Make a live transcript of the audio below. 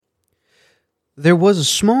There was a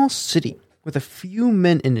small city with a few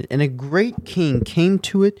men in it, and a great king came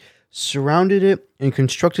to it, surrounded it, and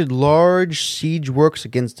constructed large siege works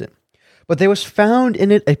against it. But there was found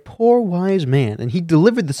in it a poor wise man, and he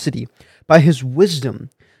delivered the city by his wisdom.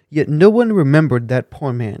 Yet no one remembered that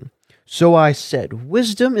poor man. So I said,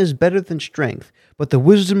 wisdom is better than strength, but the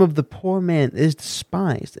wisdom of the poor man is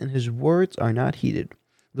despised, and his words are not heeded.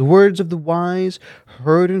 The words of the wise,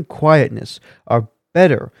 heard in quietness, are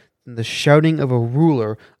better than the shouting of a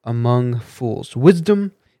ruler among fools.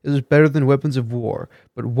 Wisdom is better than weapons of war,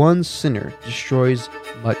 but one sinner destroys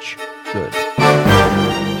much good.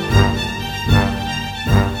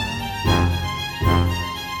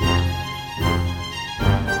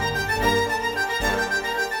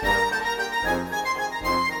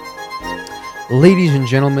 Ladies and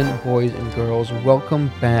gentlemen, boys and girls,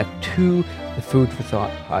 welcome back to the Food for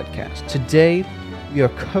Thought podcast. Today, we are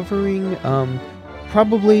covering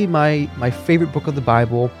probably my favorite book of the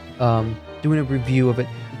Bible, doing a review of it,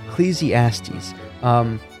 Ecclesiastes.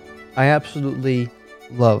 I absolutely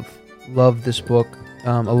love this book.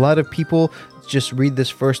 A lot of people just read this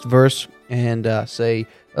first verse and say,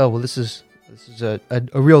 "Oh, well, this is a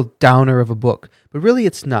real downer of a book," but really,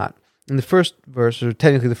 it's not. In the first verse, or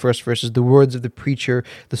technically the first verse, is the words of the preacher,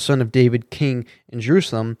 the son of David, king in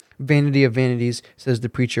Jerusalem. Vanity of vanities, says the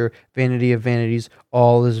preacher, vanity of vanities,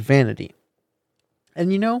 all is vanity.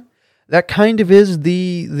 And that kind of is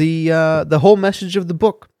the whole message of the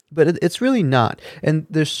book, but it's really not. And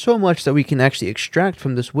there's so much that we can actually extract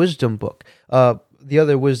from this wisdom book. The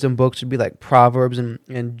other wisdom books would be like Proverbs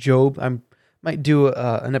and Job. I might do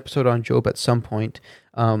an episode on Job at some point,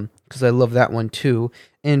 because I love that one too.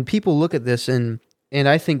 And people look at this, and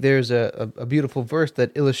I think there's a beautiful verse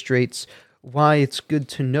that illustrates why it's good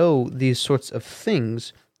to know these sorts of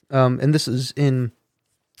things. And this is in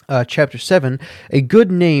chapter 7. A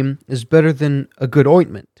good name is better than a good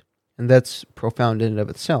ointment, and that's profound in and of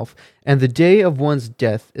itself. And the day of one's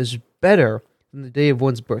death is better than the day of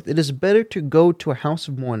one's birth. It is better to go to a house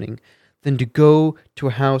of mourning than to go to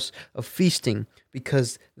a house of feasting,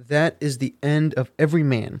 because that is the end of every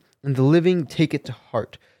man, and the living take it to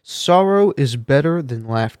heart. Sorrow is better than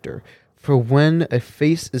laughter, for when a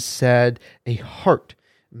face is sad, a heart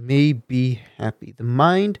may be happy. The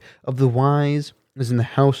mind of the wise is in the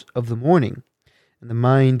house of the mourning, and the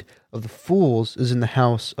mind of the fools is in the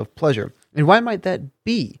house of pleasure. And why might that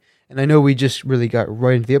be? And I know we just really got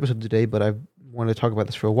right into the episode today, but I've wanted to talk about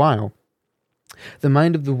this for a while. The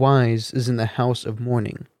mind of the wise is in the house of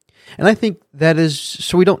mourning. And I think that is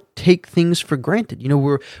so we don't take things for granted.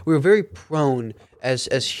 We're very prone as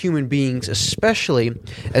human beings, especially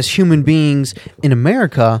as human beings in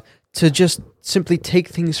America, to just simply take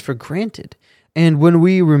things for granted. And when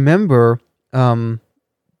we remember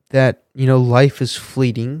that life is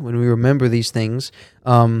fleeting, when we remember these things,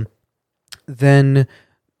 then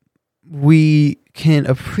we can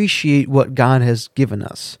appreciate what God has given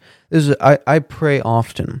us. I pray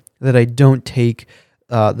often that I don't take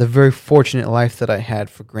the very fortunate life that I had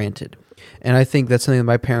for granted. And I think that's something that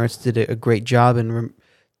my parents did a great job in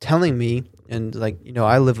telling me. And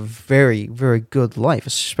I live a very, very good life,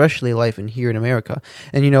 especially life here in America.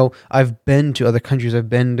 And I've been to other countries. I've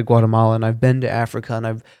been to Guatemala, and I've been to Africa,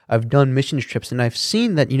 and I've done missions trips, and I've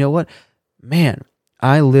seen that. Man,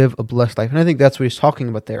 I live a blessed life. And I think that's what he's talking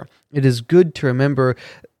about there. It is good to remember.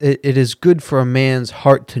 It is good for a man's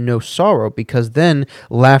heart to know sorrow, because then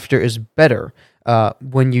laughter is better.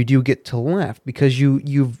 When you do get to laugh, because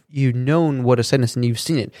you've known what a sadness, and you've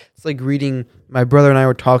seen it. It's like reading. My brother and I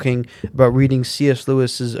were talking about reading C.S.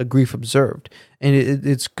 Lewis's A Grief Observed, and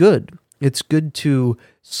it's good. It's good to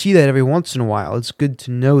see that every once in a while. It's good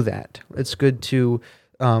to know that. It's good to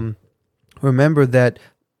remember that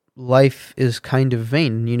life is kind of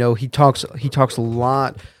vain. He talks a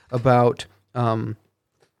lot about the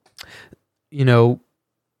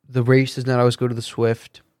race does not always go to the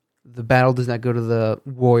swift. The battle does not go to the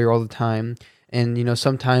warrior all the time. And,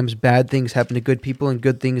 sometimes bad things happen to good people and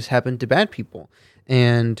good things happen to bad people.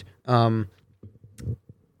 And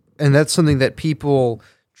that's something that people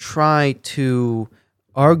try to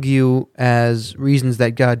argue as reasons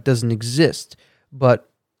that God doesn't exist. But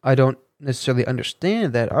I don't necessarily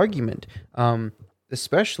understand that argument,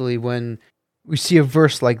 especially when we see a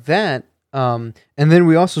verse like that. And then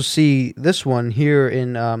we also see this one here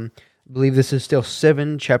in... I believe this is still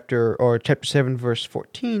chapter 7, verse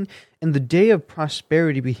 14. In the day of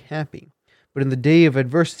prosperity be happy, but in the day of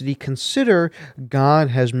adversity consider God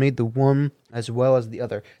has made the one as well as the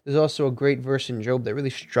other. There's also a great verse in Job that really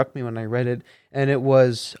struck me when I read it, and it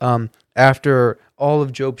was after all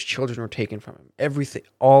of Job's children were taken from him.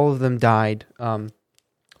 All of them died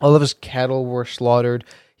All of his cattle were slaughtered.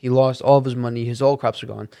 He lost all of his money. His oil crops are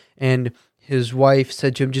gone. And his wife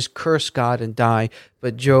said to him, just curse God and die.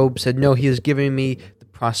 But Job said, no, he is giving me the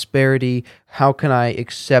prosperity. How can I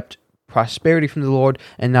accept prosperity from the Lord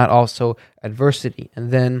and not also adversity?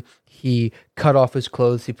 And then he cut off his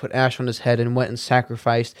clothes. He put ash on his head and went and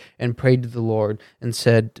sacrificed and prayed to the Lord and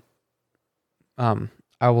said,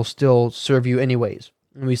 I will still serve you anyways.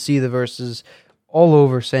 And we see the verses all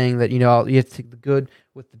over saying that, you have to take the good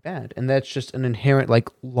with the bad. And that's just an inherent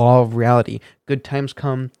law of reality. Good times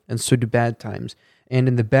come, and so do bad times. And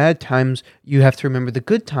in the bad times, you have to remember the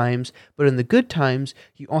good times, but in the good times,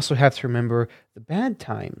 you also have to remember the bad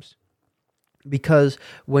times. Because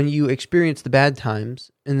when you experience the bad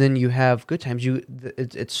times, and then you have good times,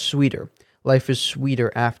 it's sweeter. Life is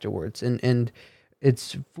sweeter afterwards. And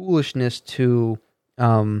it's foolishness to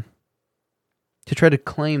try to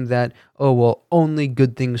claim that, oh, well, only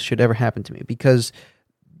good things should ever happen to me, because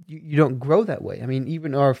you don't grow that way. I mean,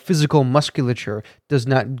 even our physical musculature does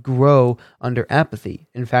not grow under apathy.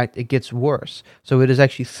 In fact, it gets worse. So it is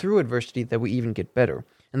actually through adversity that we even get better.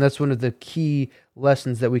 And that's one of the key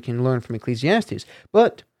lessons that we can learn from Ecclesiastes.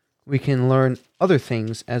 But we can learn other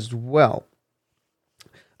things as well,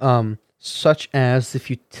 such as the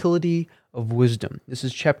futility of wisdom. This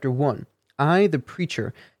is chapter 1. I, the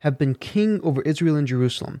preacher, have been king over Israel and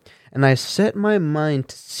Jerusalem, and I set my mind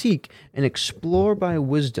to seek and explore by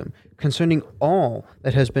wisdom concerning all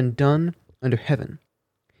that has been done under heaven.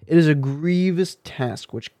 It is a grievous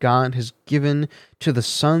task which God has given to the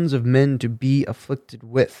sons of men to be afflicted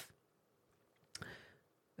with.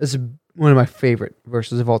 This is one of my favorite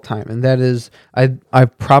verses of all time, and that is,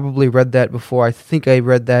 I've probably read that before. I think I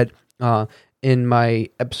read that in my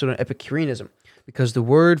episode on Epicureanism. Because the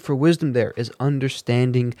word for wisdom there is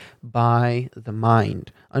understanding by the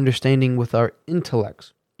mind, understanding with our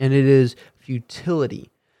intellects, and it is futility.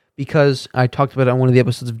 Because I talked about it on one of the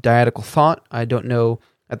episodes of Diadical Thought. I don't know,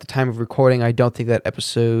 at the time of recording, I don't think that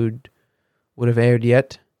episode would have aired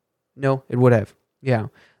yet. No, it would have. Yeah.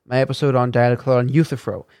 My episode on Diadical Thought on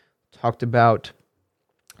Euthyphro talked about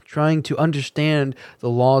trying to understand the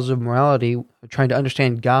laws of morality, trying to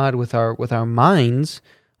understand God with our minds.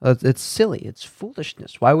 It's silly. It's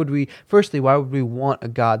foolishness. Why would we want a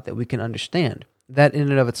God that we can understand? That in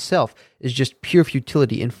and of itself is just pure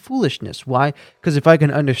futility and foolishness. Why? Because if I can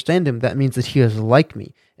understand him, that means that he is like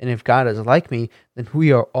me. And if God is like me, then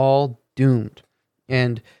we are all doomed.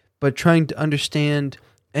 But trying to understand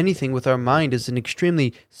anything with our mind is an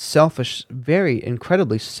extremely selfish, very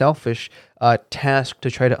incredibly selfish task to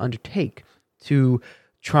try to undertake. To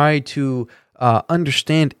try to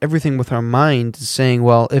understand everything with our mind, saying,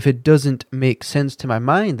 well, if it doesn't make sense to my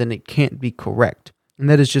mind, then it can't be correct. And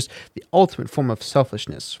that is just the ultimate form of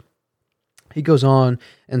selfishness. He goes on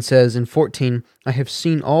and says in 14, I have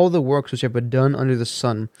seen all the works which have been done under the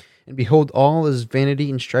sun, and behold, all is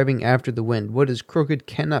vanity and striving after the wind. What is crooked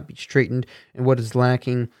cannot be straightened, and what is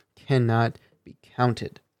lacking cannot be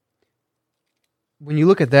counted. When you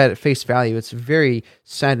look at that at face value, it's very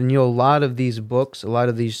sad. And a lot of these books, a lot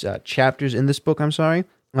of these chapters in this book, they're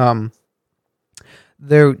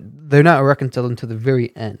not reconciled until the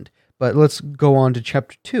very end. But let's go on to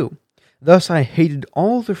chapter 2. Thus I hated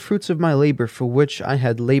all the fruits of my labor for which I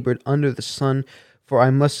had labored under the sun, for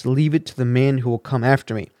I must leave it to the man who will come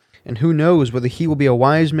after me. And who knows whether he will be a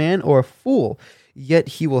wise man or a fool, yet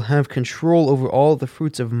he will have control over all the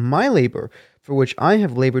fruits of my labor, for which I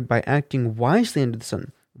have labored by acting wisely under the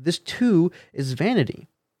sun. This too is vanity.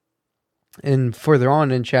 And further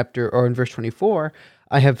on in verse 24,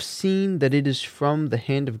 I have seen that it is from the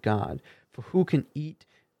hand of God, for who can eat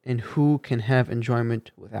and who can have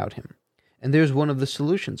enjoyment without him? And there's one of the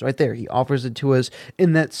solutions right there. He offers it to us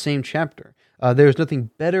in that same chapter. There is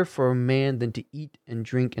nothing better for a man than to eat and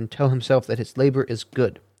drink and tell himself that his labor is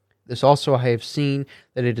good. This also I have seen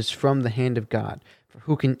that it is from the hand of God, for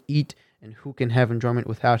who can eat and who can have enjoyment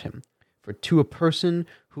without him? For to a person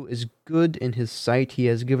who is good in his sight he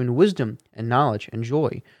has given wisdom and knowledge and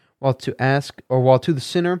joy, while to the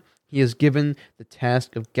sinner he has given the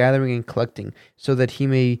task of gathering and collecting, so that he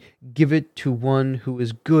may give it to one who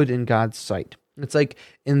is good in God's sight. It's like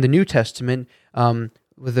in the New Testament,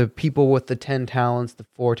 with the people with the 10 talents, the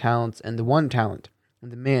 4 talents, and the 1 talent.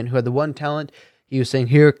 And the man who had the 1 talent, he was saying,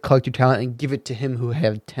 here, collect your talent and give it to him who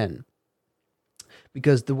had 10.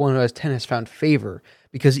 Because the one who has 10 has found favor.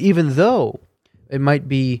 Because even though it might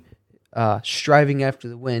be striving after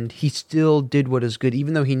the wind, he still did what is good.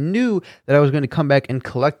 Even though he knew that I was going to come back and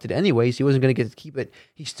collect it anyways, he wasn't going to get to keep it,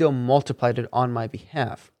 he still multiplied it on my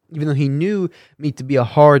behalf. Even though he knew me to be a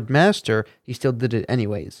hard master, he still did it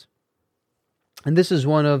anyways. And this is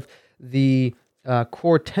one of the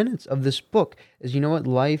core tenets of this book is, you know what?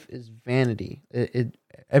 Life is vanity.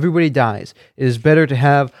 Everybody dies. It is better to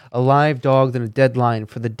have a live dog than a dead lion,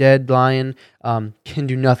 for the dead lion can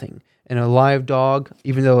do nothing. And a live dog,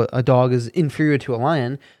 even though a dog is inferior to a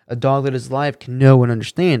lion, a dog that is live can know and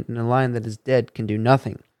understand, and a lion that is dead can do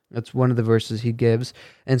nothing. That's one of the verses he gives.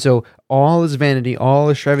 And so all is vanity, all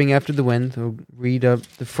is striving after the wind. So read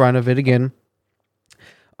the front of it again.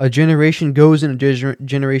 A generation goes and a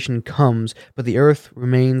generation comes, but the earth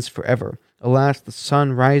remains forever. Alas, the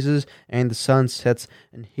sun rises and the sun sets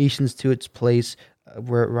and hastens to its place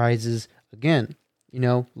where it rises again. You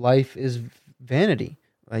know, life is vanity.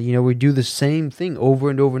 We do the same thing over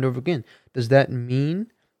and over and over again. Does that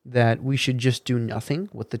mean that we should just do nothing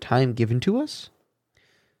with the time given to us?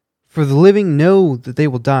 For the living know that they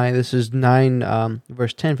will die. This is 9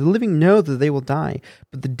 verse 10. For the living know that they will die,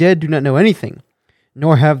 but the dead do not know anything,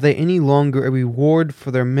 nor have they any longer a reward,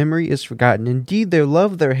 for their memory is forgotten. Indeed, their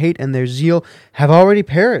love, their hate, and their zeal have already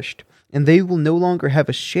perished, and they will no longer have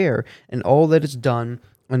a share in all that is done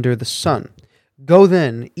under the sun. Go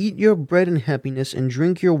then, eat your bread in happiness, and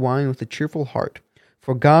drink your wine with a cheerful heart,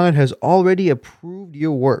 for God has already approved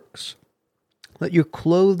your works. Let your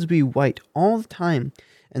clothes be white all the time,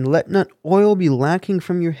 and let not oil be lacking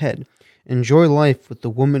from your head. Enjoy life with the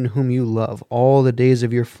woman whom you love all the days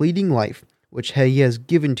of your fleeting life, which he has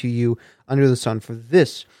given to you under the sun. For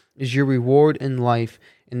this is your reward in life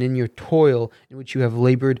and in your toil in which you have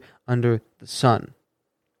labored under the sun.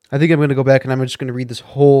 I think I'm going to go back and I'm just going to read this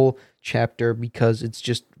whole chapter because it's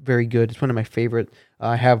just very good. It's one of my favorite.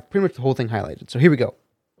 I have pretty much the whole thing highlighted. So here we go.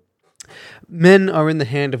 Men are in the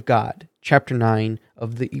hand of God. Chapter 9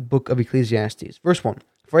 of the book of Ecclesiastes. Verse 1.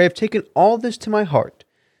 For I have taken all this to my heart.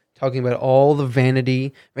 Talking about all the vanity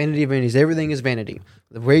of vanities. Everything is vanity.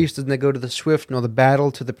 The race does not go to the swift, nor the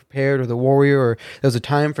battle to the prepared, or the warrior, or there's a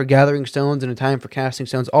time for gathering stones and a time for casting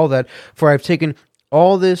stones, all that. For I have taken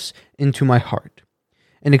all this into my heart,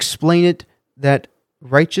 and explain it that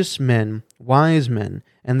righteous men, wise men,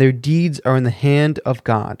 and their deeds are in the hand of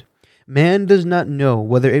God. Man does not know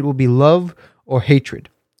whether it will be love or hatred.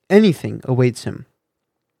 Anything awaits him.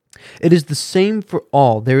 It is the same for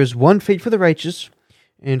all. There is one fate for the righteous,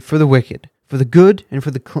 and for the wicked, for the good and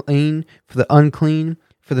for the clean, for the unclean,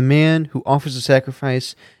 for the man who offers a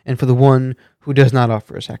sacrifice, and for the one who does not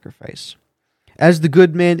offer a sacrifice. As the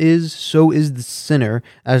good man is, so is the sinner.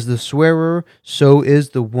 As the swearer, so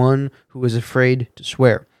is the one who is afraid to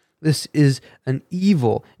swear. This is an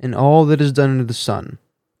evil in all that is done under the sun,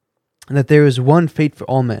 and that there is one fate for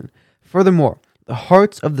all men. Furthermore, the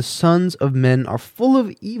hearts of the sons of men are full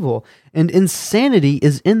of evil, and insanity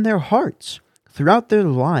is in their hearts. Throughout their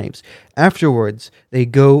lives, afterwards they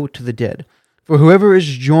go to the dead. For whoever is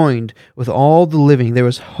joined with all the living, there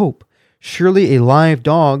is hope. Surely a live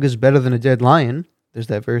dog is better than a dead lion. There's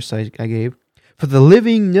that verse I gave. For the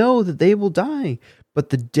living know that they will die, but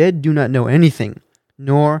the dead do not know anything,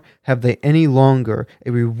 nor have they any longer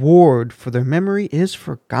a reward, for their memory is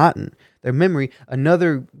forgotten. Their memory,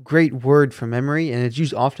 another great word for memory, and it's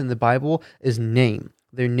used often in the Bible, is name.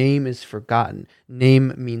 Their name is forgotten.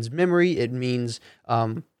 Name means memory. It means,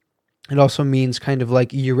 it also means kind of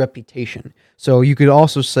like your reputation. So you could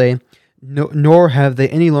also say, nor have they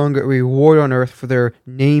any longer a reward on earth, for their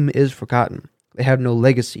name is forgotten. They have no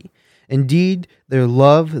legacy. Indeed, their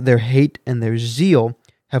love, their hate, and their zeal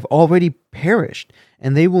have already perished,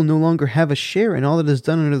 and they will no longer have a share in all that is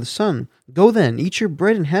done under the sun. Go then, eat your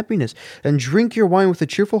bread in happiness, and drink your wine with a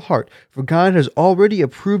cheerful heart, for God has already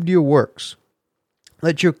approved your works.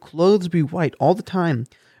 Let your clothes be white all the time,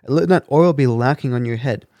 and let not oil be lacking on your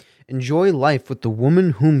head. Enjoy life with the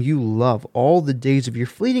woman whom you love all the days of your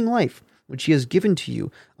fleeting life, which he has given to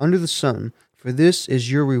you under the sun, for this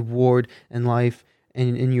is your reward in life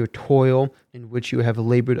and in your toil in which you have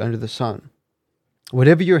labored under the sun.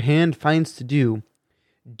 Whatever your hand finds to do,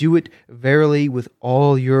 do it verily with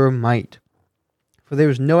all your might. For there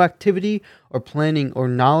is no activity or planning or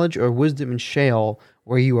knowledge or wisdom in Sheol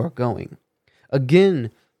where you are going.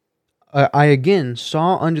 I again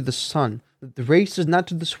saw under the sun that the race is not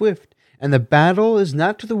to the swift, and the battle is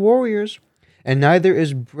not to the warriors, and neither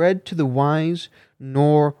is bread to the wise,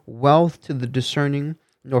 nor wealth to the discerning,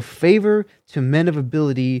 nor favor to men of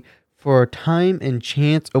ability, for time and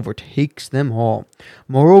chance overtakes them all.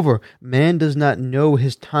 Moreover, man does not know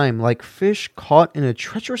his time, like fish caught in a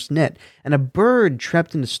treacherous net, and a bird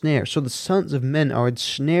trapped in a snare. So the sons of men are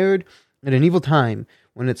ensnared at an evil time,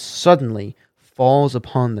 when it suddenly falls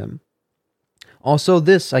upon them. Also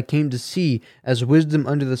this I came to see as wisdom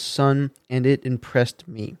under the sun, and it impressed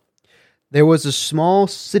me. There was a small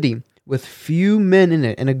city with few men in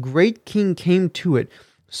it, and a great king came to it.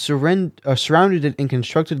 surrounded it and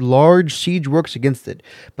constructed large siege works against it.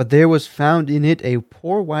 But there was found in it a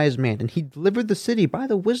poor wise man, and he delivered the city by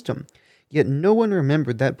the wisdom. Yet no one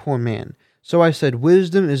remembered that poor man. So I said,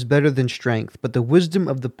 wisdom is better than strength, but the wisdom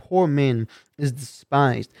of the poor man is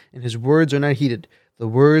despised, and his words are not heeded. The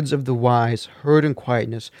words of the wise, heard in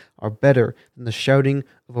quietness, are better than the shouting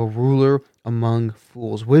of a ruler among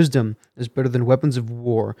fools. Wisdom is better than weapons of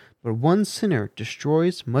war, but one sinner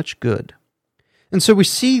destroys much good. And so we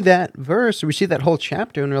see that verse, we see that whole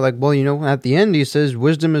chapter, and we're like, well, at the end he says,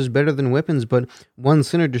 wisdom is better than weapons, but one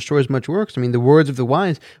sinner destroys much works. I mean, the words of the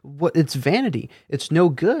wise, it's vanity. It's no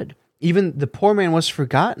good. Even the poor man was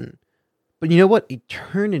forgotten. But you know what?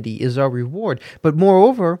 Eternity is our reward. But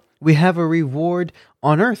moreover, we have a reward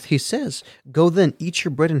on earth. He says, go then, eat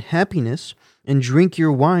your bread in happiness, and drink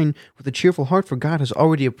your wine with a cheerful heart, for God has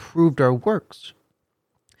already approved our works.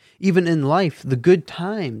 Even in life, the good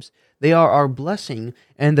times, they are our blessing,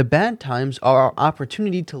 and the bad times are our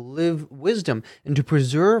opportunity to live wisdom and to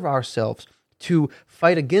preserve ourselves, to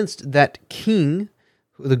fight against that king,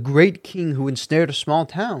 the great king who ensnared a small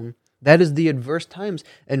town. That is the adverse times,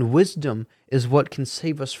 and wisdom is what can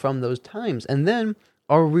save us from those times. And then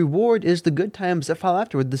our reward is the good times that follow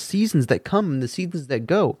afterward, the seasons that come and the seasons that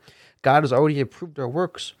go. God has already approved our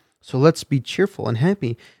works, so let's be cheerful and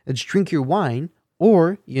happy. Let's drink your wine,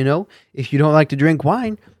 or, if you don't like to drink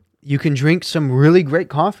wine, you can drink some really great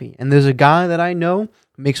coffee. And there's a guy that I know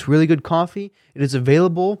who makes really good coffee. It is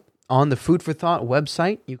available on the Food for Thought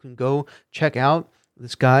website. You can go check out.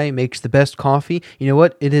 This guy makes the best coffee. You know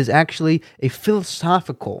what? It is actually a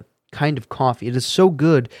philosophical kind of coffee. It is so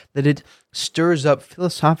good that it stirs up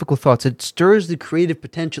philosophical thoughts. It stirs the creative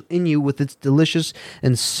potential in you with its delicious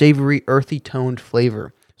and savory, earthy toned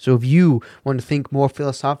flavor. So if you want to think more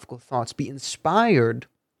philosophical thoughts, be inspired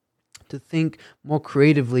to think more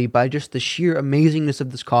creatively by just the sheer amazingness of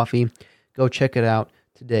this coffee, go check it out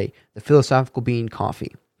today. The Philosophical Bean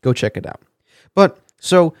Coffee. Go check it out. But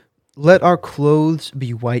so let our clothes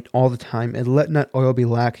be white all the time, and let not oil be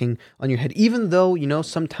lacking on your head. Even though,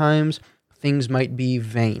 sometimes things might be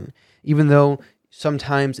vain. Even though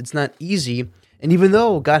sometimes it's not easy. And even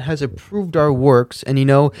though God has approved our works, and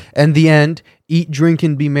in the end, eat, drink,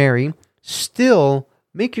 and be merry, still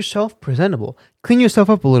make yourself presentable. Clean yourself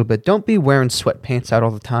up a little bit. Don't be wearing sweatpants out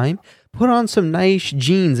all the time. Put on some nice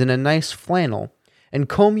jeans and a nice flannel, and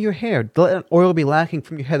comb your hair. Let not oil be lacking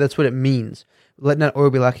from your head. That's what it means. Let not oil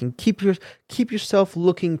be lacking. Keep yourself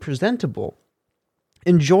looking presentable.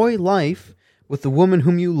 Enjoy life with the woman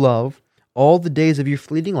whom you love all the days of your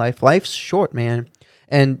fleeting life. Life's short, man.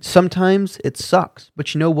 And sometimes it sucks.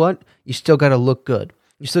 But you know what? You still got to look good.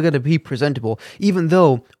 You still got to be presentable. Even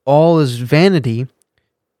though all is vanity,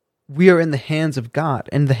 we are in the hands of God.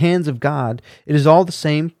 And the hands of God, it is all the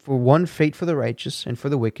same for one fate for the righteous and for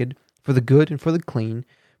the wicked, for the good and for the clean,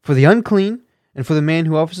 for the unclean and for the man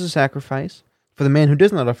who offers a sacrifice, for the man who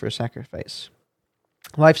does not offer a sacrifice.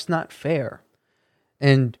 Life's not fair.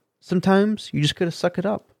 And sometimes you just got to suck it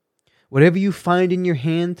up. Whatever you find in your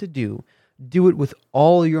hand to do it with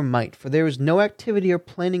all your might. For there is no activity or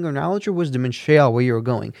planning or knowledge or wisdom in Sheol where you are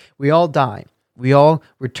going. We all die. We all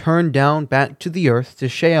return down back to the earth, to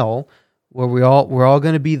Sheol, where we're all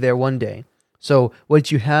going to be there one day. So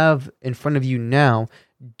what you have in front of you now,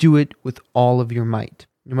 do it with all of your might.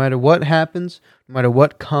 No matter what happens, no matter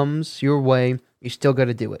what comes your way, you still got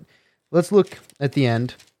to do it. Let's look at the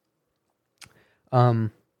end.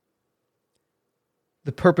 The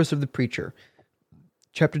purpose of the preacher.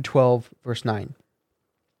 Chapter 12, verse 9.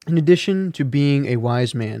 In addition to being a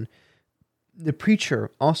wise man, the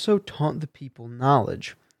preacher also taught the people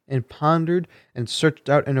knowledge, and pondered and searched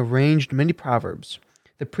out and arranged many proverbs.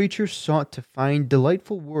 The preacher sought to find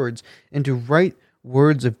delightful words and to write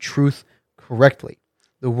words of truth correctly.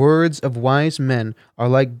 The words of wise men are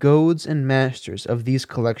like goads, and masters of these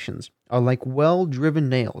collections are like well-driven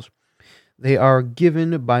nails. They are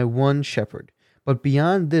given by one shepherd. But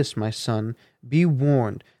beyond this, my son, be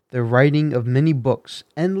warned. The writing of many books,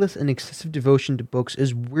 endless and excessive devotion to books,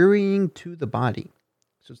 is wearying to the body.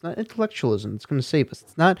 So it's not intellectualism that's going to save us.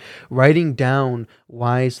 It's not writing down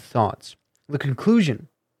wise thoughts. The conclusion,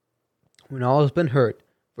 when all has been heard,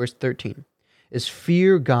 verse 13, is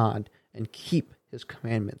fear God and keep his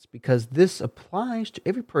commandments, because this applies to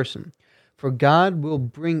every person. For God will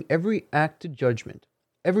bring every act to judgment,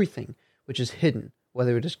 everything which is hidden,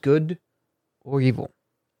 whether it is good or evil.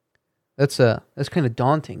 That's kind of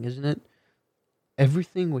daunting, isn't it?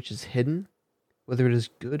 Everything which is hidden, whether it is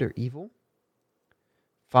good or evil,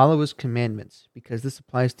 follow his commandments, because this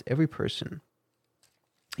applies to every person.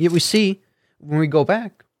 Yet we see, when we go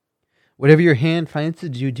back, whatever your hand finds to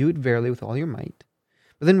do, do it verily with all your might.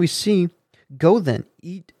 But then we see, go then,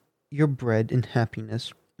 eat your bread in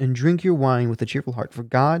happiness, and drink your wine with a cheerful heart, for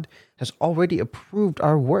God has already approved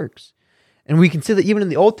our works. And we can see that even in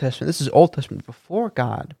the Old Testament, this is Old Testament before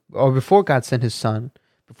God, or before God sent his Son,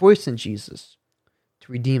 before he sent Jesus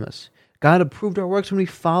to redeem us. God approved our works when we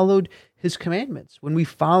followed his commandments, when we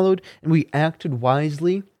followed and we acted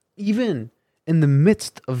wisely, even in the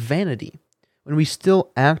midst of vanity, when we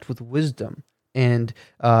still act with wisdom and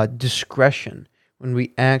discretion, when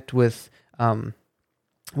we act with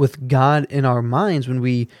God in our minds, when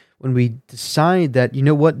we decide that, you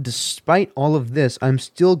know what, despite all of this, I'm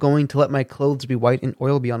still going to let my clothes be white and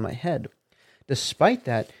oil be on my head. Despite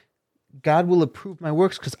that, God will approve my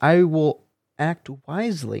works because I will act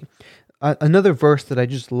wisely. Another verse that I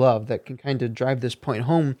just love that can kind of drive this point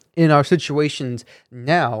home in our situations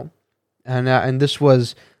now, and this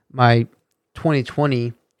was my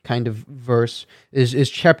 2020 kind of verse,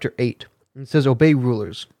 is chapter 8. It says, "Obey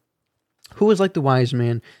rulers. Who is like the wise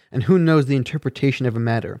man, and who knows the interpretation of a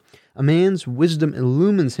matter? A man's wisdom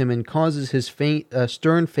illumines him and causes his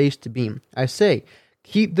stern face to beam. I say,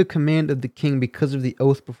 keep the command of the king because of the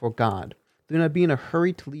oath before God. Do not be in a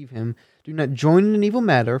hurry to leave him. Do not join in an evil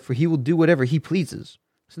matter, for he will do whatever he pleases.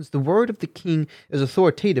 Since the word of the king is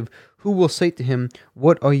authoritative, who will say to him,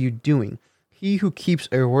 'What are you doing?' He who keeps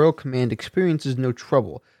a royal command experiences no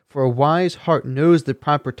trouble, for a wise heart knows the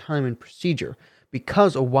proper time and procedure,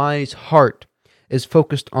 because a wise heart is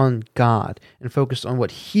focused on God and focused on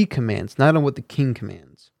what he commands, not on what the king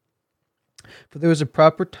commands. For there is a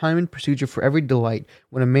proper time and procedure for every delight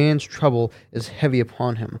when a man's trouble is heavy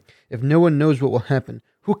upon him. If no one knows what will happen,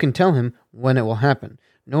 who can tell him when it will happen?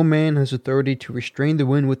 No man has authority to restrain the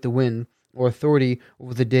wind with the wind, or authority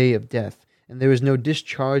over the day of death. And there is no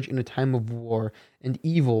discharge in a time of war, and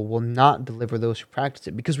evil will not deliver those who practice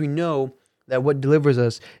it. Because we know that what delivers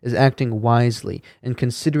us is acting wisely and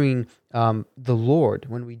considering the Lord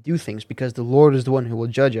when we do things, because the Lord is the one who will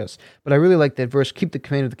judge us. But I really like that verse, keep the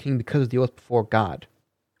command of the king because of the oath before God.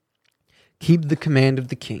 Keep the command of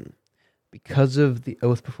the king because of the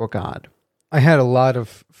oath before God. I had a lot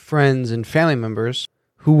of friends and family members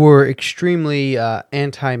who were extremely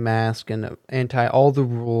anti-mask and anti all the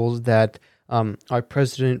rules that our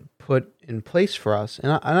president put in place for us.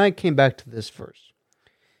 And I came back to this verse.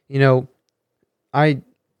 You know,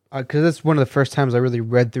 because that's one of the first times I really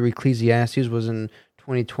read through Ecclesiastes was in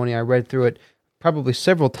 2020. I read through it probably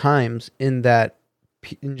several times in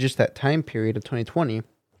just that time period of 2020.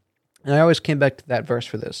 And I always came back to that verse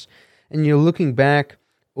for this. And, looking back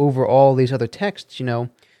over all these other texts, the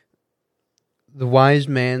wise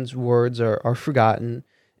man's words are forgotten,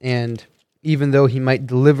 and even though he might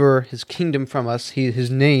deliver his kingdom from us, his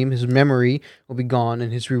name, his memory will be gone,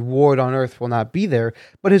 and his reward on earth will not be there,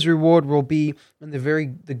 but his reward will be in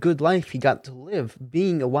the good life he got to live,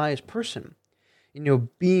 being a wise person.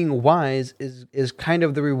 Being wise is kind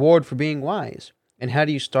of the reward for being wise. And how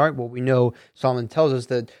do you start? Well, we know Solomon tells us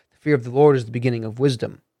that the fear of the Lord is the beginning of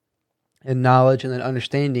wisdom. And knowledge and then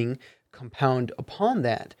understanding compound upon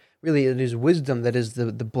that. Really, it is wisdom that is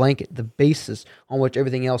the blanket, the basis on which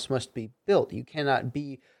everything else must be built. You cannot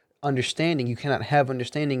be understanding. You cannot have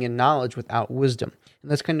understanding and knowledge without wisdom.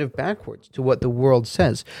 And that's kind of backwards to what the world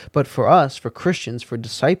says. But for us, for Christians, for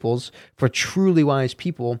disciples, for truly wise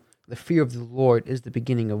people, the fear of the Lord is the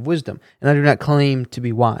beginning of wisdom. And I do not claim to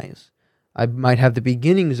be wise. I might have the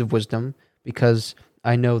beginnings of wisdom because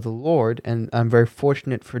I know the Lord, and I'm very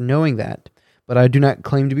fortunate for knowing that. But I do not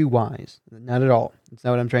claim to be wise. Not at all. That's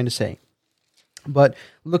not what I'm trying to say. But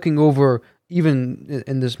looking over, even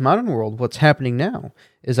in this modern world, what's happening now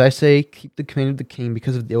is I say, keep the command of the king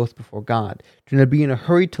because of the oath before God. Do not be in a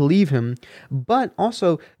hurry to leave him, but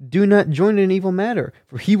also do not join in an evil matter,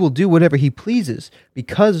 for he will do whatever he pleases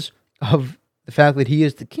because of the fact that he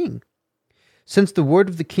is the king. Since the word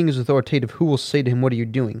of the king is authoritative, who will say to him, what are you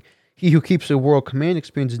doing? He who keeps a royal command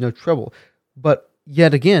experiences no trouble. But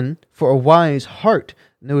yet again, for a wise heart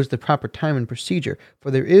knows the proper time and procedure, for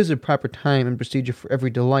there is a proper time and procedure for every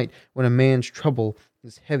delight when a man's trouble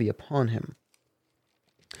is heavy upon him.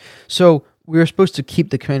 So we are supposed to keep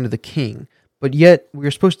the command of the king, but yet we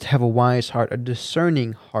are supposed to have a wise heart, a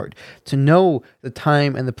discerning heart, to know the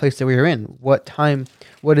time and the place that we are in. What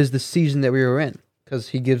is the season that we are in? Because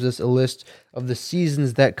he gives us a list of the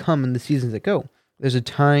seasons that come and the seasons that go. There's a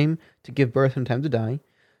time to give birth and a time to die,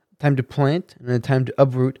 a time to plant and a time to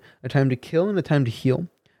uproot, a time to kill and a time to heal,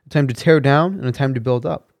 a time to tear down and a time to build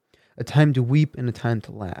up, a time to weep and a time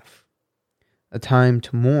to laugh, a time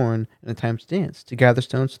to mourn and a time to dance, to gather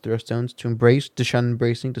stones, to throw stones, to embrace, to shun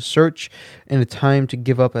embracing, to search, and a time to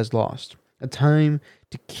give up as lost, a time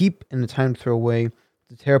to keep and a time to throw away,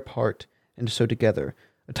 to tear apart and to sew together,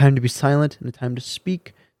 a time to be silent and a time to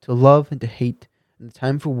speak, to love and to hate, and a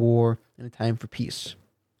time for war and a time for peace.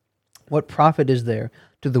 What profit is there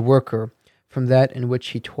to the worker from that in which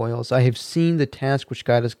he toils? I have seen the task which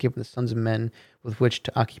God has given the sons of men with which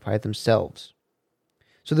to occupy themselves.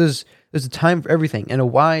 So there's a time for everything, and a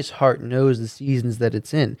wise heart knows the seasons that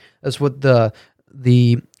it's in. That's what the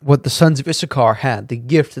sons of Issachar had, the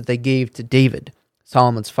gift that they gave to David,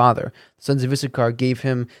 Solomon's father. The sons of Issachar gave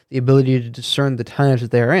him the ability to discern the times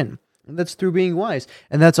that they are in. And that's through being wise.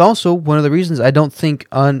 And that's also one of the reasons I don't think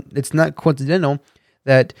it's not coincidental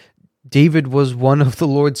that David was one of the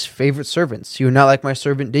Lord's favorite servants. "You're not like my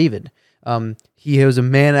servant David. He was a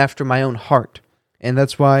man after my own heart." And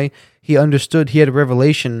that's why he understood, he had a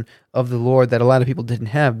revelation of the Lord that a lot of people didn't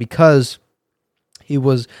have, because he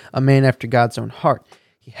was a man after God's own heart.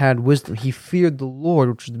 He had wisdom. He feared the Lord,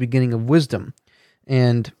 which was the beginning of wisdom.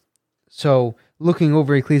 And so looking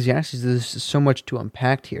over Ecclesiastes, there's so much to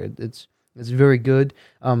unpack here. It's very good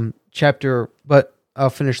chapter, but I'll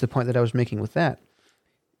finish the point that I was making with that.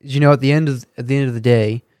 At the end of the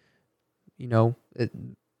day,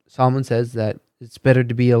 Solomon says that it's better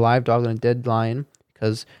to be a live dog than a dead lion,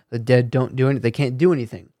 because the dead don't do anything; they can't do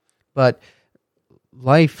anything. But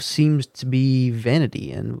life seems to be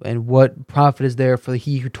vanity, and what profit is there for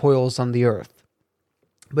he who toils on the earth?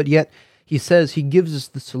 But yet, he says he gives us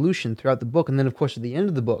the solution throughout the book, and then, of course, at the end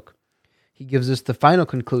of the book, he gives us the final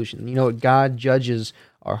conclusion. God judges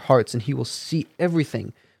our hearts, and he will see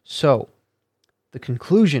everything. So, the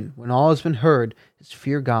conclusion, when all has been heard, is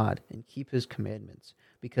fear God and keep his commandments,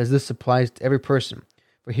 because this applies to every person.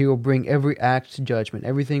 For he will bring every act to judgment,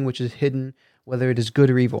 everything which is hidden, whether it is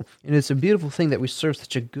good or evil. And it's a beautiful thing that we serve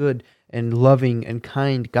such a good and loving and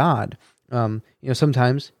kind God.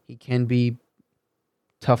 Sometimes he can be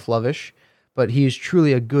tough, lovish, but he is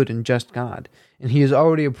truly a good and just God. And he has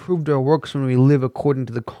already approved our works when we live according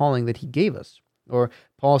to the calling that he gave us. Or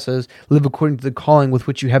Paul says, live according to the calling with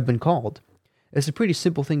which you have been called. It's a pretty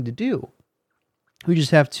simple thing to do. We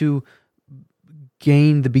just have to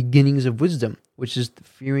gain the beginnings of wisdom, which is the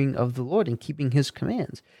fearing of the Lord and keeping his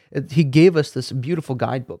commands. He gave us this beautiful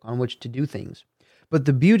guidebook on which to do things. But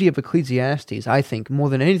the beauty of Ecclesiastes, I think, more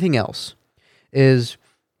than anything else, is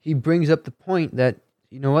he brings up the point that,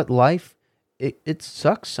 life, it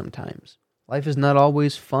sucks sometimes. Life is not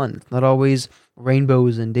always fun. It's not always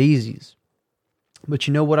rainbows and daisies. But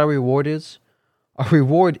you know what our reward is? Our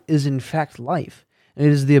reward is, in fact, life. And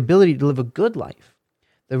it is the ability to live a good life.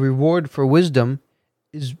 The reward for wisdom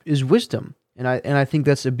is wisdom. And I think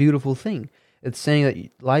that's a beautiful thing. It's saying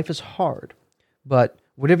that life is hard, but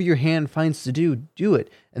whatever your hand finds to do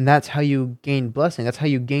it. And that's how you gain blessing. That's how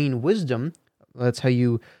you gain wisdom. That's how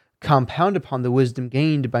you compound upon the wisdom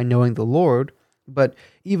gained by knowing the Lord. But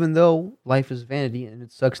even though life is vanity and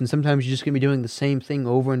it sucks, and sometimes you're just going to be doing the same thing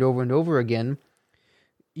over and over and over again,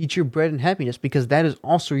 eat your bread in happiness, because that is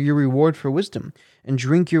also your reward for wisdom. And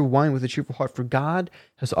drink your wine with a cheerful heart, for God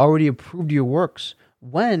has already approved your works.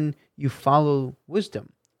 When you follow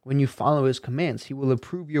wisdom, when you follow his commands, he will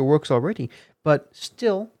approve your works already. But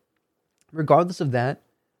still, regardless of that,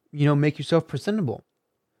 make yourself presentable.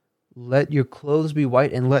 Let your clothes be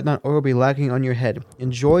white, and let not oil be lacking on your head.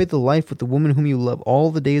 Enjoy the life with the woman whom you love all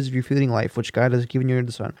the days of your fleeting life, which God has given you under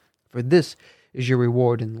the sun. For this is your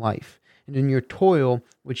reward in life, and in your toil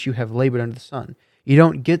which you have labored under the sun. You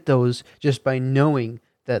don't get those just by knowing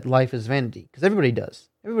that life is vanity, because everybody does.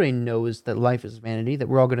 Everybody knows that life is vanity, that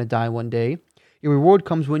we're all going to die one day. Your reward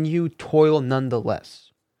comes when you toil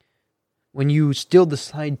nonetheless. When you still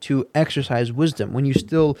decide to exercise wisdom, when you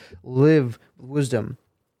still live with wisdom,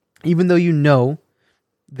 even though you know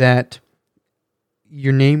that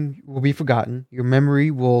your name will be forgotten, your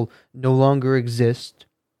memory will no longer exist,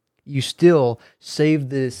 you still save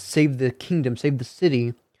the kingdom, save the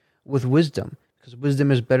city with wisdom, because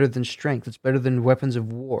wisdom is better than strength. It's better than weapons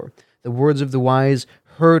of war. The words of the wise,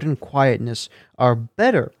 heard in quietness, are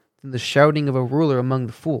better than the shouting of a ruler among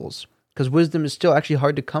the fools, because wisdom is still actually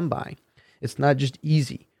hard to come by. It's not just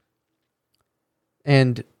easy.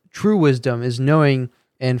 And true wisdom is knowing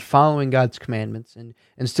and following God's commandments and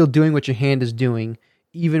still doing what your hand is doing,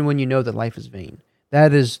 even when you know that life is vain.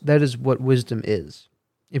 That is what wisdom is,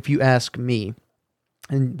 if you ask me.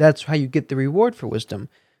 And that's how you get the reward for wisdom.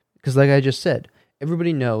 Because like I just said,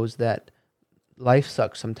 everybody knows that life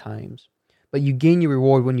sucks sometimes, but you gain your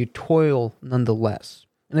reward when you toil nonetheless.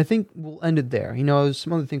 And I think we'll end it there. There's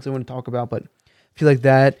some other things I want to talk about, but I feel like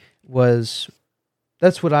that's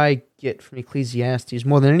what I get from Ecclesiastes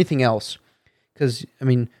more than anything else. Because,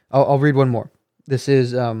 I'll read one more. This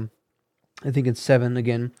is, I think it's 7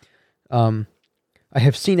 again. I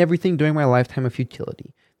have seen everything during my lifetime of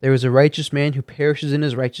futility. There is a righteous man who perishes in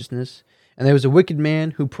his righteousness, and there is a wicked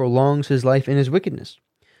man who prolongs his life in his wickedness.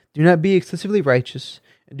 Do not be excessively righteous,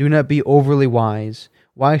 and do not be overly wise.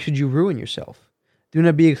 Why should you ruin yourself? Do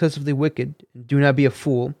not be excessively wicked, and do not be a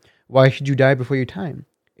fool. Why should you die before your time?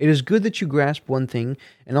 It is good that you grasp one thing,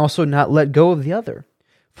 and also not let go of the other.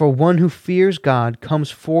 For one who fears God comes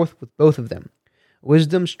forth with both of them.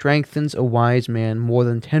 Wisdom strengthens a wise man more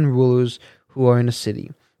than 10 rulers who are in a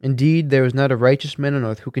city. Indeed, there is not a righteous man on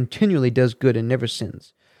earth who continually does good and never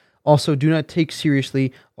sins. Also, do not take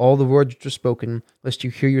seriously all the words which are spoken, lest you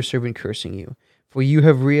hear your servant cursing you. For you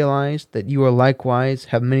have realized that you are likewise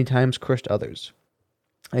have many times cursed others.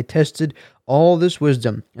 I tested all this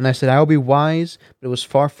wisdom, and I said, I will be wise, but it was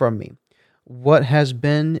far from me. What has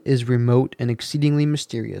been is remote and exceedingly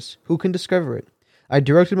mysterious. Who can discover it? I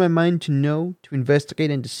directed my mind to know, to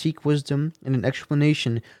investigate, and to seek wisdom, and an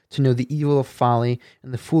explanation to know the evil of folly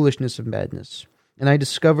and the foolishness of madness. And I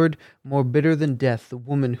discovered, more bitter than death, the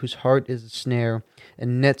woman whose heart is a snare,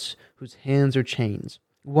 and nets whose hands are chains.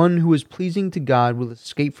 One who is pleasing to God will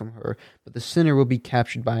escape from her, but the sinner will be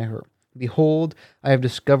captured by her. Behold, I have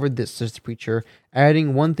discovered this, says the preacher,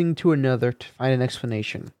 adding one thing to another to find an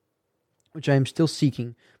explanation, which I am still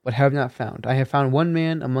seeking, but have not found. I have found one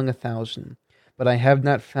man among 1,000, but I have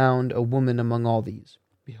not found a woman among all these.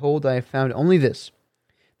 Behold, I have found only this,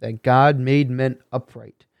 that God made men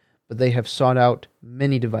upright, but they have sought out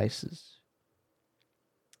many devices.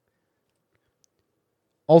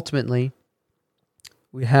 Ultimately,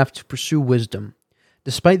 we have to pursue wisdom,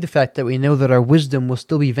 despite the fact that we know that our wisdom will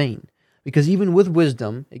still be vain. Because even with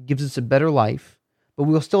wisdom, it gives us a better life, but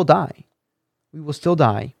we will still die. We will still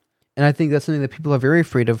die. And I think that's something that people are very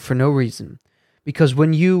afraid of for no reason. Because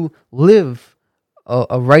when you live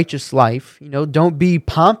a righteous life, don't be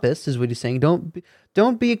pompous, is what he's saying.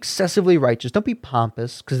 Don't be excessively righteous. Don't be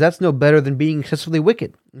pompous, because that's no better than being excessively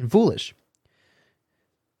wicked and foolish.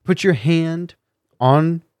 Put your hand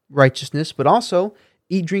on righteousness, but also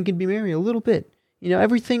eat, drink, and be merry a little bit.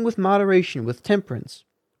 Everything with moderation, with temperance.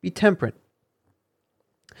 Be temperate.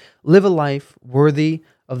 Live a life worthy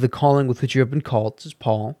of the calling with which you have been called, says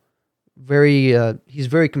Paul. He's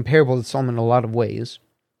very comparable to Solomon in a lot of ways.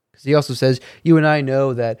 Because he also says, you and I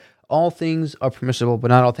know that all things are permissible, but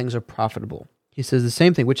not all things are profitable. He says the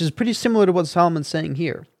same thing, which is pretty similar to what Solomon's saying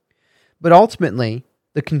here. But ultimately,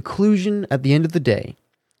 the conclusion at the end of the day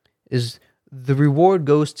is the reward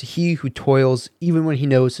goes to he who toils even when he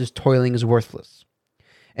knows his toiling is worthless.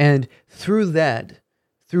 And through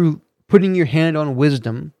putting your hand on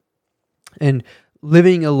wisdom and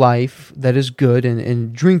living a life that is good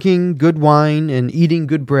and drinking good wine and eating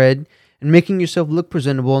good bread and making yourself look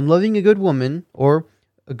presentable and loving a good woman or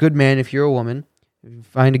a good man if you're a woman, if you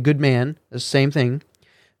find a good man, the same thing,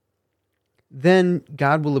 then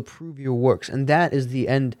God will approve your works. And that is the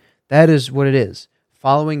end. That is what it is.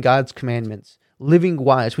 Following God's commandments. Living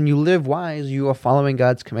wise. When you live wise, you are following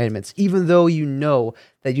God's commandments, even though you know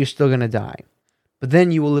that you're still going to die. But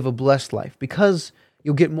then you will live a blessed life because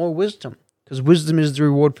you'll get more wisdom. Because wisdom is the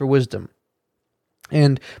reward for wisdom.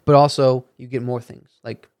 But also, you get more things,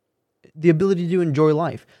 like the ability to enjoy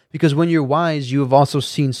life. Because when you're wise, you have also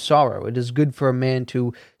seen sorrow. It is good for a man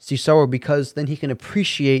to see sorrow because then he can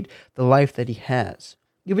appreciate the life that he has.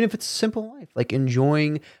 Even if it's a simple life, like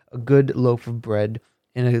enjoying a good loaf of bread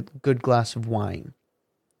and a good glass of wine.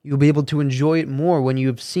 You'll be able to enjoy it more when you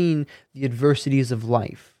have seen the adversities of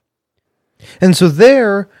life. And so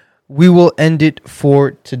there, we will end it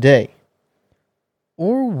for today.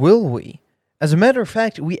 Or will we? As a matter of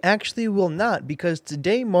fact, we actually will not, because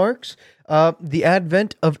today marks the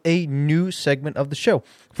advent of a new segment of the show.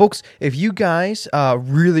 Folks, if you guys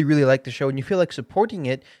really, really like the show and you feel like supporting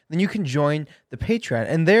it, then you can join the Patreon.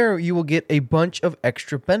 And there you will get a bunch of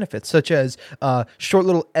extra benefits, such as short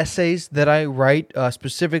little essays that I write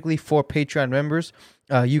specifically for Patreon members.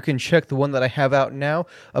 You can check the one that I have out now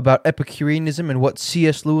about Epicureanism and what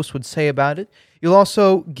C.S. Lewis would say about it. You'll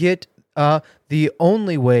also get the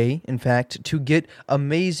only way, in fact, to get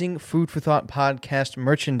amazing Food for Thought podcast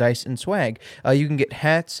merchandise and swag. You can get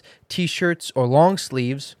hats, t-shirts, or long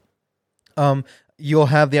sleeves. You'll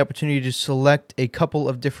have the opportunity to select a couple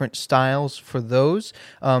of different styles for those,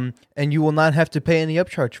 and you will not have to pay any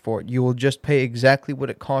upcharge for it. You will just pay exactly what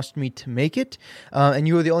it cost me to make it, and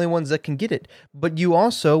you are the only ones that can get it. But you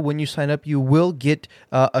also, when you sign up, you will get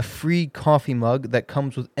a free coffee mug that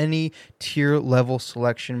comes with any tier level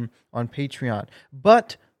selection on Patreon.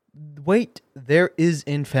 But wait, there is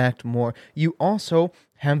in fact more. You also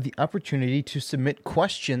have the opportunity to submit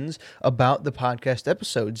questions about the podcast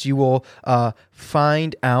episodes. You will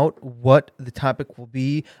find out what the topic will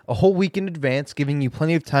be a whole week in advance, giving you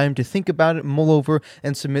plenty of time to think about it, mull over,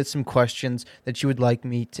 and submit some questions that you would like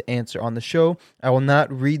me to answer on the show. I will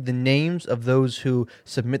not read the names of those who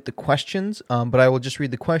submit the questions, but I will just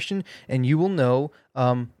read the question, and you will know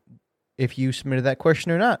if you submitted that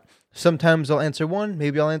question or not. Sometimes I'll answer one,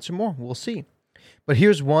 maybe I'll answer more. We'll see. But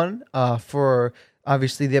here's one for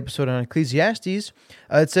obviously the episode on Ecclesiastes.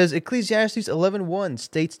 It says, Ecclesiastes 11:1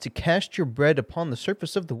 states to cast your bread upon the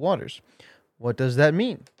surface of the waters. What does that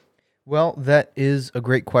mean? Well, that is a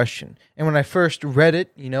great question. And when I first read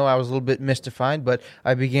it, I was a little bit mystified, but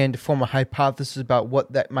I began to form a hypothesis about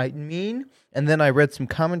what that might mean. And then I read some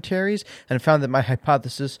commentaries and found that my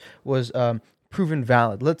hypothesis was proven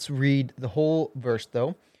valid. Let's read the whole verse,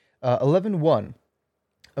 though. 11:1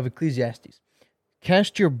 of Ecclesiastes.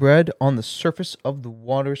 Cast your bread on the surface of the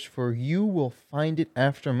waters, for you will find it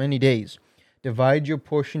after many days. Divide your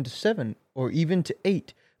portion to 7, or even to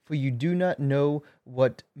 8, for you do not know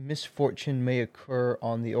what misfortune may occur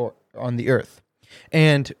on the earth.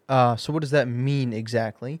 And so what does that mean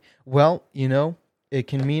exactly? Well, it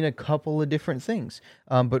can mean a couple of different things,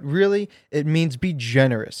 but really it means be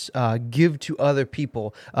generous, give to other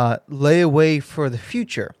people, lay away for the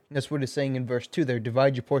future. That's what it's saying in verse 2 there.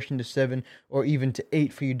 Divide your portion to 7 or even to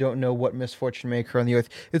 8, for you don't know what misfortune may occur on the earth.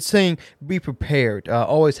 It's saying be prepared,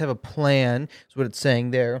 always have a plan, is what it's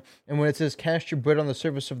saying there. And when it says cast your bread on the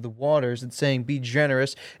surface of the waters, it's saying be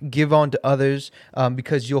generous, give on to others,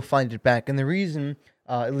 because you'll find it back. And the reason,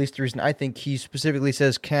 at least the reason I think he specifically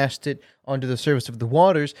says cast it onto the surface of the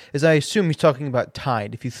waters, is I assume he's talking about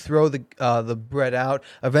tide. If you throw the bread out,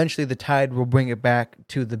 eventually the tide will bring it back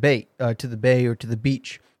to the bay or to the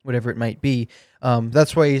beach, whatever it might be.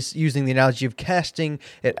 That's why he's using the analogy of casting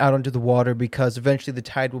it out onto the water, because eventually the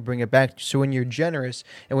tide will bring it back. So when you're generous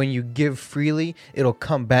and when you give freely, it'll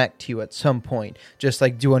come back to you at some point. Just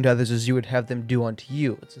like do unto others as you would have them do unto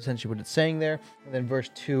you. That's essentially what it's saying there. And then verse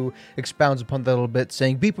 2 expounds upon that a little bit,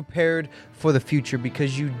 saying, be prepared for the future,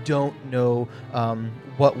 because you don't know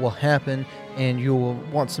what will happen, and you'll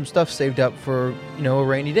want some stuff saved up for, a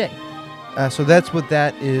rainy day. So that's what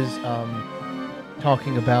that is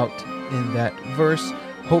talking about in that verse.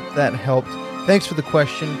 Hope that helped. Thanks for the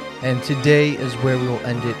question, and today is where we will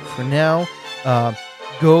end it for now.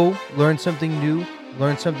 Go learn something new,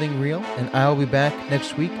 learn something real, and I'll be back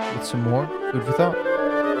next week with some more food for thought.